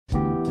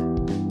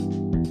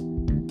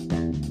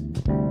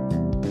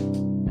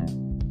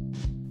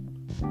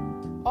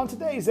On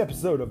today's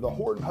episode of the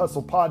Horton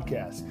Hustle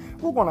Podcast,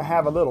 we're going to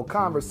have a little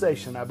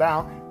conversation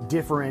about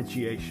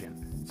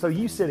differentiation. So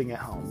you sitting at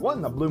home, what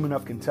in the blooming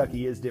of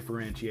Kentucky is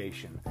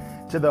differentiation?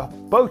 To the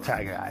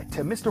BOWTIEGUY,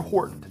 to Mr.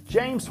 Horton, to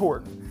James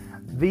Horton,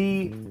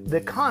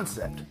 the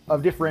concept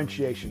of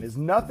differentiation is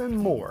nothing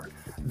more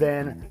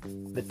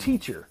than the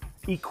teacher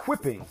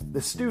equipping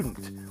the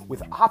student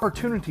with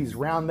opportunities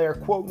around their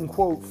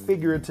quote-unquote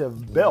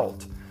figurative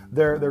belt,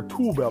 their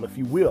tool belt, if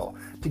you will,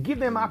 to give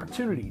them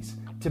opportunities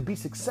to be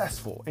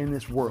successful in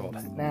this world.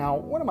 Now,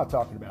 what am I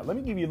talking about? Let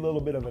me give you a little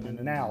bit of an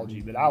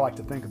analogy that I like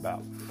to think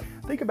about.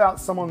 Think about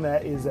someone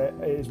that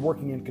is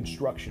working in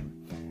construction.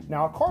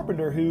 Now, a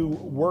carpenter who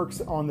works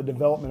on the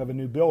development of a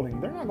new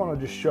building, they're not going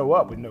to just show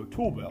up with no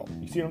tool belt.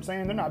 You see what I'm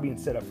saying? They're not being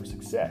set up for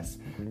success.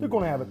 They're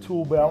going to have a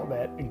tool belt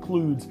that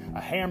includes a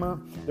hammer.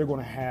 They're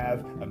going to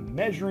have a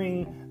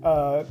measuring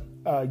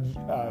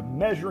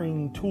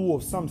tool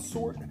of some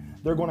sort.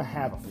 They're going to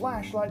have a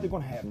flashlight. They're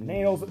going to have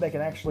nails that they can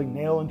actually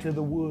nail into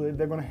the wood.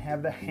 They're going to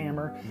have the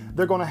hammer.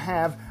 They're going to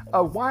have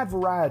a wide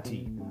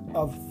variety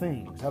of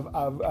things,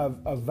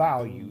 of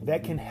value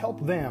that can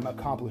help them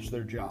accomplish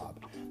their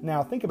job.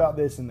 Now, think about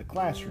this in the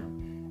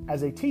classroom.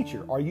 As a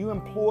teacher, are you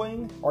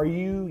employing, are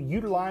you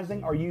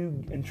utilizing, are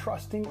you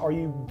entrusting, are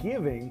you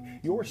giving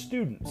your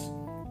students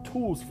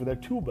tools for their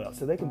tool belt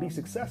so they can be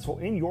successful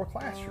in your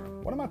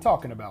classroom? What am I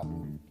talking about?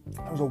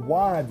 There's a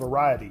wide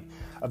variety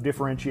of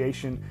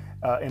differentiation,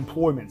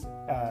 employments,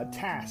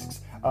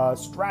 tasks,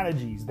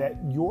 strategies that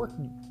your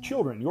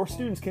children, your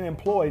students can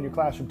employ in your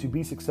classroom to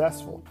be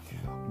successful.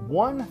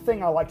 One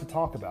thing I like to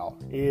talk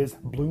about is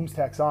Bloom's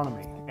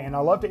Taxonomy, and I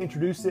love to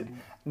introduce it.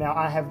 Now,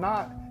 I have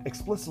not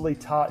explicitly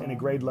taught in a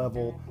grade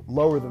level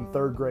lower than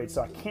third grade,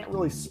 so I can't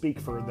really speak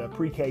for the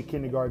pre-K,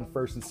 kindergarten,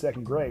 first and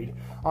second grade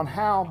on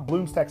how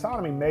Bloom's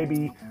Taxonomy may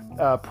be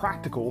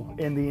practical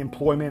in the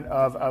employment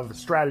of a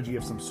strategy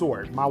of some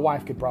sort. My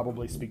wife could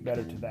probably speak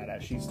better to that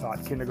as she's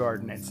taught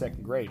kindergarten and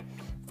second grade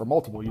for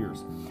multiple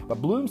years.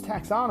 But Bloom's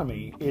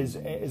Taxonomy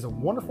is a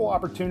wonderful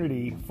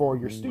opportunity for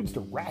your students to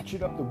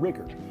ratchet up the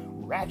rigor,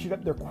 ratchet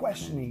up their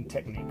questioning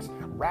techniques,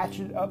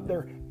 ratchet up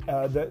the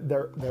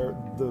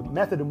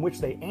method in which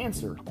they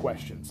answer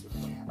questions.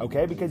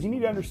 Okay, because you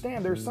need to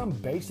understand there's some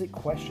basic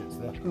questions,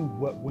 the who,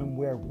 what, when,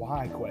 where,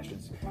 why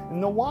questions.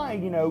 And the why,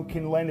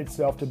 can lend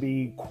itself to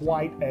be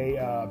quite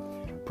a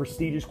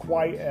prestigious,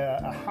 quite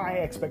a high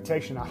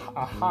expectation,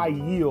 a high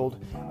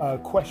yield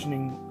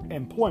questioning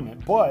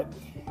employment. But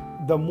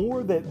the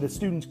more that the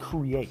students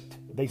create,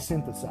 they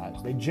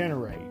synthesize, they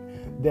generate,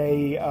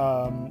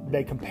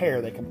 they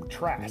compare, they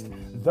contrast.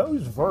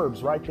 Those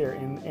verbs right there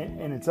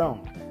in its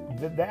own,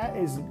 that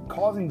is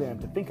causing them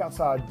to think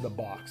outside the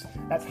box.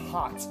 That's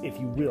HOTS, if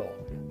you will,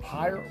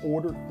 higher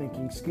order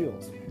thinking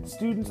skills.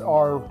 Students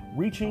are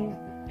reaching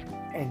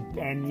and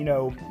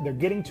they're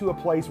getting to a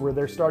place where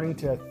they're starting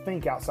to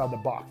think outside the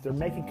box. They're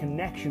making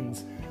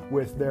connections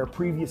with their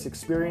previous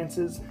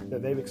experiences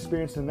that they've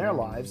experienced in their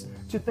lives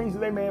to things that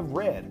they may have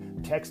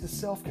read.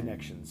 Text-to-self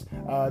connections,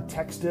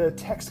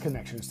 text-to-text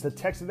connections, to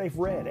text that they've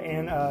read,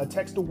 and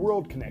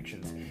text-to-world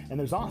connections. And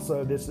there's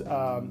also this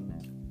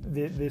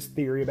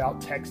theory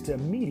about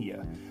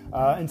text-to-media.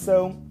 And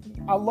so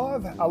I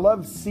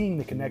love seeing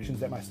the connections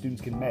that my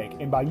students can make.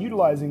 And by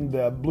utilizing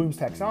the Bloom's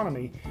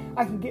Taxonomy,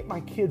 I can get my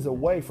kids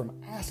away from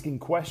asking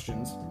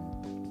questions.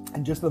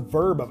 And just the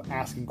verb of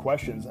asking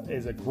questions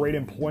is a great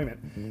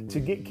employment to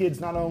get kids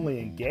not only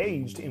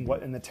engaged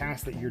in the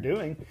task that you're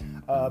doing,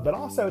 but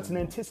also it's an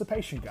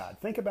anticipation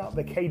guide. Think about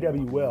the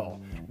KWL.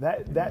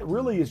 That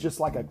really is just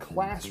like a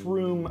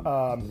classroom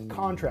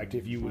contract,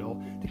 if you will,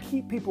 to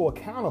keep people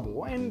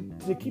accountable and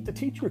to keep the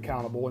teacher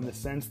accountable in the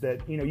sense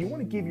that you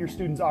want to give your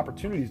students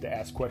opportunities to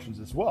ask questions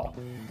as well,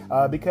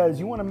 because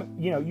you want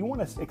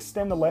to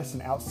extend the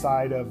lesson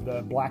outside of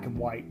the black and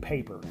white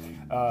paper,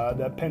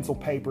 the pencil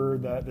paper,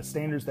 the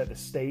standards that the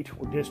state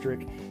or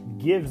district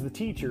gives the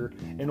teacher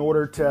in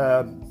order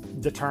to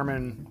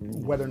determine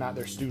whether or not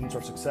their students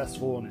are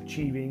successful in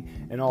achieving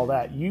and all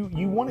that. You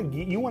don't want to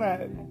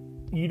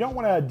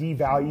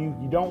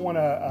devalue. You don't want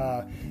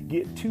to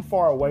get too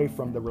far away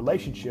from the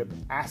relationship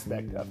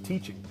aspect of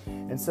teaching.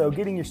 And so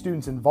getting your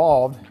students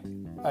involved,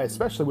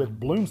 especially with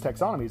Bloom's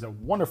Taxonomy, is a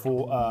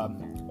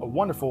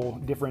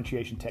wonderful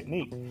differentiation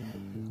technique.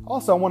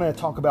 Also, I want to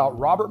talk about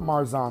Robert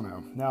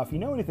Marzano. Now, if you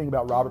know anything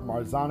about Robert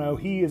Marzano,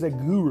 he is a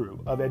guru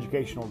of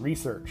educational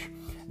research.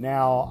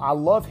 Now, I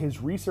love his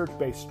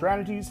research-based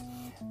strategies.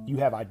 You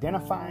have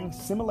identifying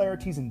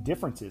similarities and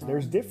differences.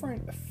 There's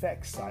different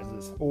effect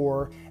sizes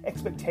or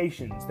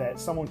expectations that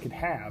someone could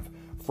have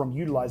from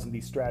utilizing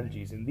these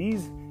strategies. And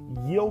these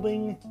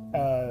yielding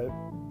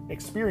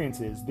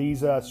experiences,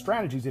 these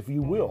strategies, if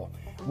you will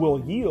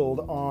yield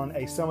on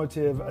a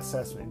summative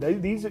assessment.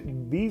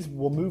 These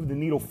will move the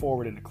needle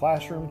forward in a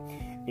classroom,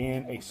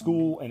 in a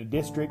school, in a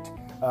district.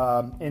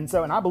 And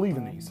I believe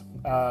in these.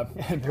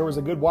 And there was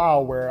a good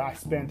while where I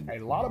spent a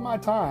lot of my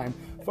time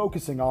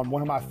focusing on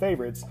one of my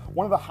favorites,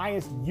 one of the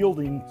highest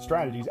yielding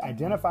strategies,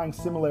 identifying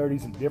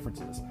similarities and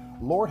differences.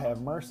 Lord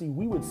have mercy,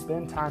 we would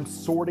spend time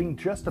sorting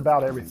just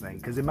about everything,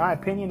 because in my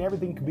opinion,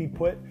 everything could be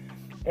put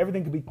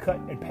Everything can be cut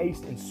and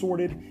pasted and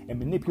sorted and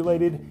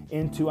manipulated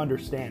into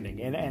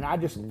understanding. And I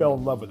just fell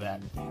in love with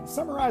that.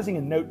 Summarizing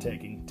and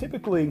note-taking.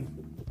 Typically,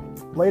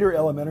 later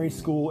elementary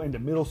school into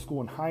middle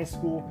school and high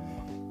school,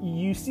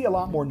 you see a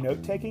lot more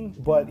note-taking,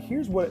 but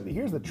here's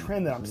the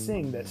trend that I'm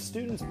seeing, that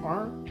students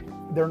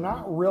they're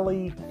not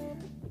really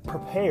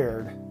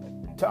prepared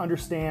to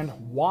understand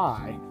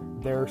why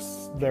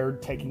they're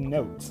taking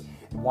notes,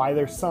 why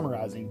they're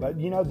summarizing. But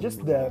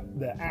just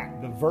the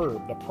act, the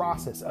verb, the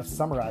process of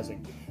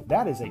summarizing,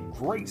 that is a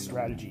great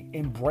strategy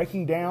in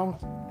breaking down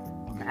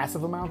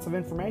massive amounts of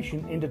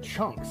information into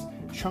chunks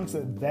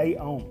that they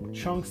own,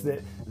 chunks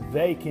that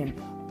they can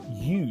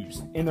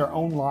use in their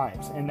own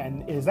lives.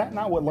 And is that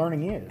not what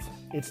learning is?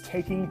 It's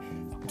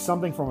taking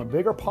something from a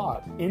bigger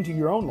pot into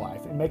your own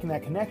life and making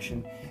that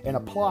connection and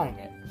applying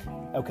it.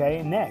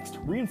 Okay, next,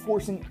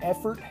 reinforcing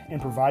effort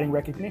and providing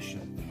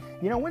recognition.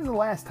 When's the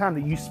last time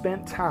that you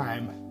spent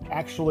time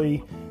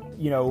actually,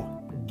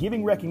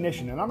 giving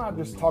recognition? And I'm not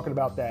just talking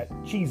about that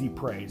cheesy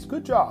praise.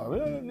 Good job.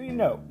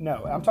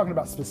 No, I'm talking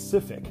about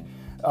specific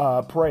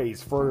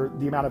praise for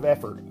the amount of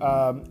effort.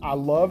 I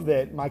love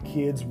that my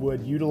kids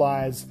would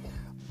utilize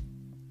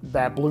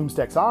that Bloom's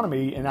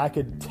taxonomy, and I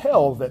could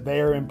tell that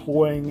they are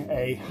employing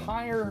a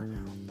higher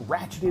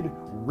ratcheted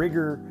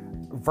rigor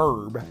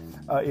verb,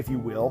 if you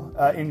will,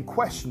 in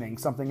questioning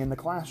something in the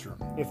classroom.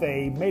 If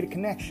they made a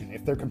connection,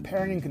 if they're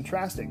comparing and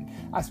contrasting,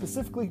 I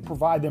specifically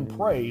provide them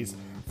praise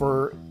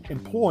for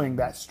employing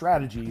that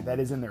strategy that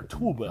is in their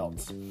tool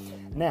belts.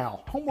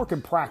 Now, homework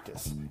and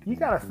practice. You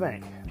got to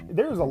think,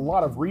 there's a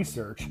lot of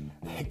research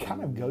that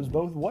kind of goes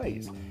both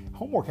ways.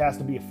 Homework has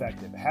to be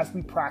effective. It has to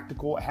be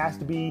practical. It has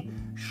to be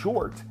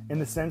short, in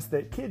the sense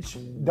that kids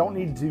don't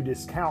need to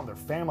discount their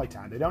family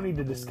time. They don't need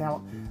to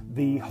discount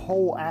the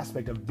whole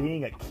aspect of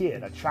being a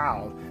kid, a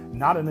child,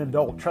 not an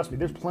adult. Trust me,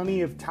 there's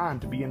plenty of time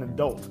to be an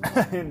adult,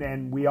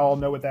 and we all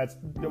know what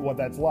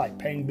that's like,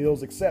 paying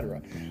bills,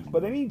 etc.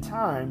 But they need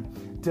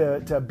time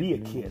to be a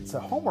kid. So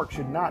homework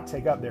should not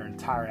take up their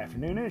entire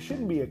afternoon, and it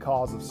shouldn't be a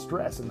cause of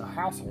stress in the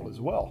household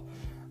as well.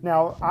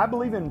 Now, I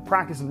believe in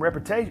practice and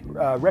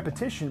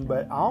repetition,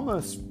 but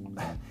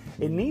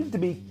it needs to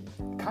be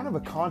kind of a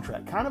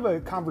contract, kind of a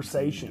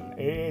conversation.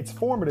 It's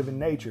formative in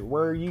nature,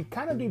 where you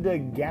kind of need to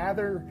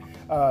gather.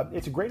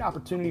 It's a great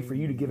opportunity for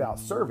you to give out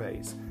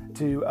surveys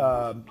to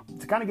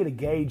kind of get a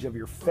gauge of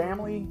your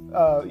family,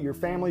 your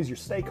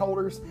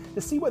stakeholders,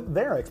 to see what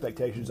their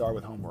expectations are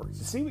with homework,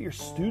 to see what your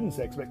students'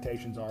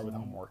 expectations are with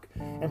homework.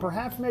 And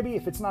perhaps maybe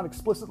if it's not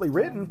explicitly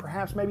written,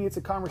 perhaps maybe it's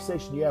a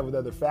conversation you have with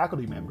other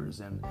faculty members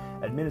and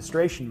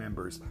administration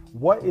members.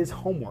 What is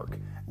homework?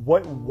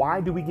 Why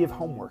do we give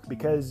homework?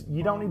 Because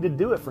you don't need to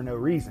do it for no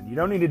reason. You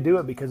don't need to do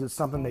it because it's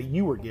something that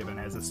you were given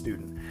as a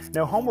student.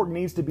 No, homework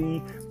needs to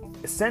be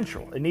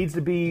essential. It needs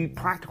to be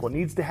practical. It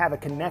needs to have a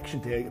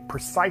connection to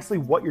precisely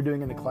what you're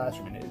doing in the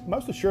classroom. And it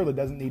most assuredly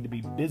doesn't need to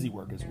be busy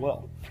work as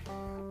well.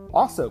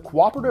 Also,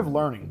 cooperative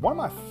learning. One of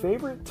my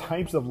favorite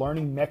types of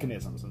learning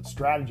mechanisms and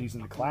strategies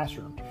in the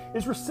classroom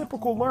is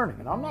reciprocal learning.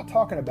 And I'm not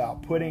talking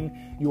about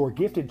putting your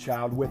gifted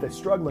child with a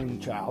struggling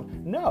child.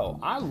 No,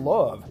 I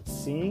love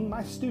seeing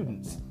my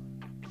students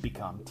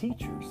become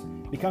teachers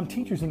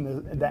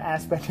in the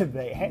aspect of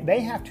they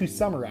have to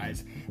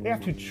summarize, they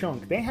have to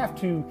chunk, they have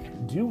to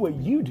do what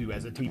you do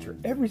as a teacher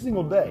every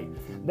single day.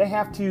 They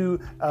have to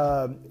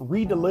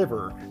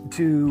redeliver,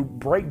 to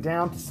break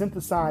down, to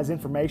synthesize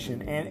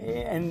information.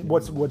 And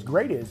what's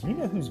great is,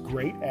 who's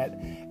great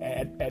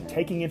at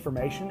taking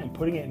information and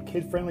putting it in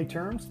kid-friendly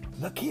terms?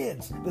 The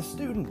kids, the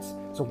students.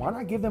 So why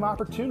not give them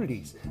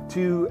opportunities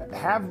to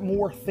have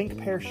more think,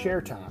 pair,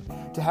 share time,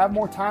 to have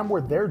more time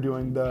where they're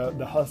doing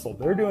the hustle,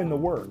 they're doing the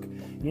work.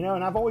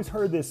 And I've always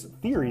heard this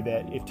theory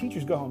that if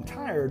teachers go home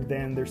tired,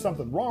 then there's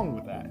something wrong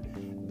with that.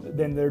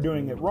 Then they're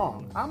doing it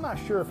wrong. I'm not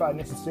sure if I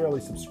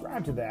necessarily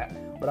subscribe to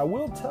that, but I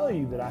will tell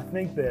you that I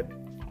think that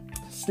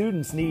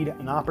students need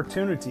an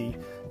opportunity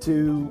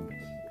to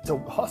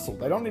hustle.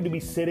 They don't need to be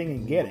sitting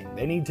and getting.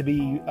 They need to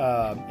be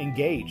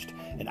engaged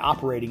and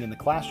operating in the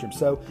classroom.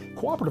 So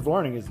cooperative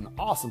learning is an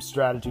awesome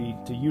strategy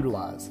to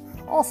utilize.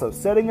 Also,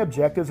 setting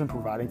objectives and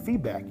providing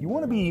feedback. You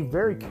want to be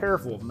very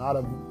careful of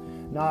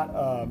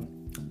not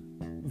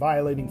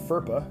violating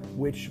FERPA,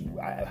 which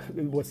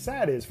what's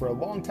sad is for a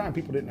long time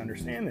people didn't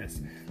understand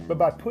this. But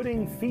by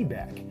putting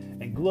feedback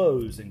and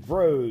glows and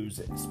grows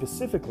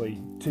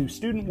specifically to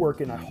student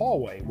work in a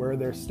hallway where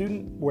the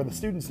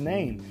student's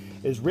name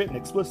is written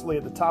explicitly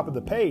at the top of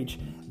the page,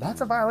 that's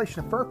a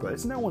violation of FERPA.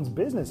 It's no one's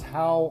business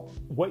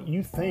what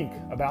you think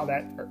about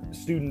that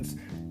student's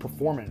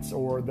performance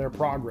or their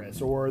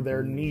progress or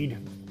their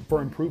need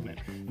for improvement.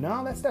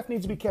 No, that stuff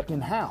needs to be kept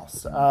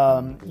in-house.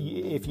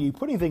 If you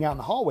put anything out in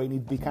the hallway, it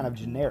needs to be kind of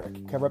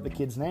generic. Cover up the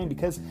kid's name,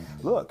 because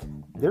look,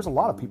 there's a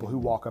lot of people who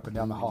walk up and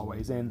down the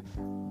hallways, and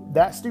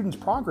that student's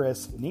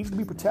progress needs to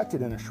be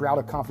protected in a shroud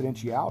of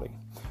confidentiality.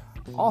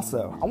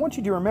 Also, I want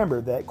you to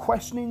remember that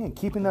questioning and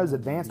keeping those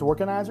advanced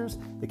organizers,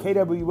 the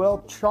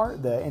KWL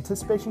chart, the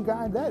anticipation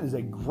guide, that is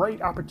a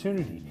great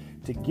opportunity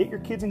to get your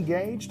kids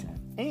engaged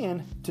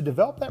and to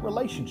develop that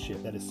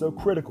relationship that is so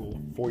critical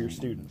for your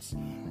students.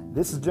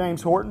 This is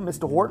James Horton,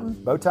 Mr. Horton,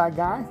 Bowtie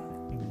Guy.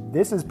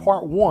 This is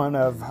part one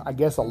of, I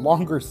guess, a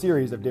longer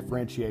series of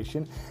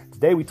differentiation.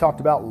 Today we talked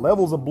about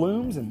levels of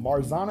blooms and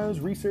Marzano's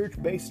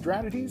research-based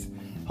strategies.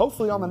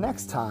 Hopefully on the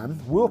next time,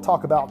 we'll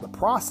talk about the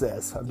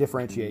process of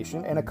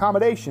differentiation and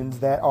accommodations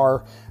that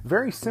are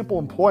very simple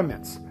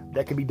employments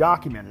that can be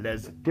documented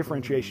as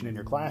differentiation in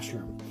your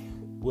classroom.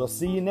 We'll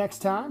see you next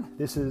time.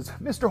 This is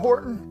Mr.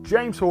 Horton,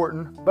 James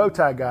Horton,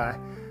 Bowtie Guy,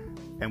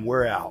 and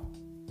we're out.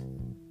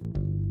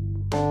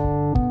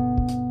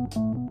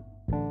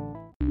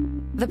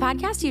 The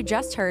podcast you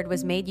just heard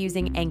was made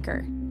using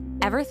Anchor.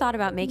 Ever thought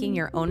about making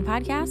your own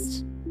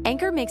podcast?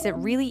 Anchor makes it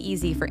really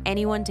easy for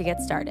anyone to get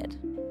started.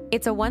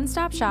 It's a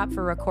one-stop shop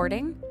for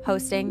recording,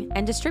 hosting,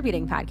 and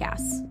distributing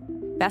podcasts.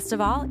 Best of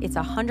all, it's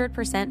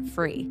 100%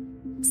 free.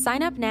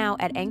 Sign up now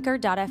at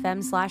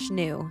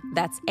anchor.fm/new.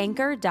 That's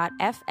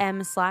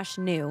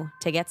anchor.fm/new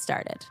to get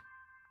started.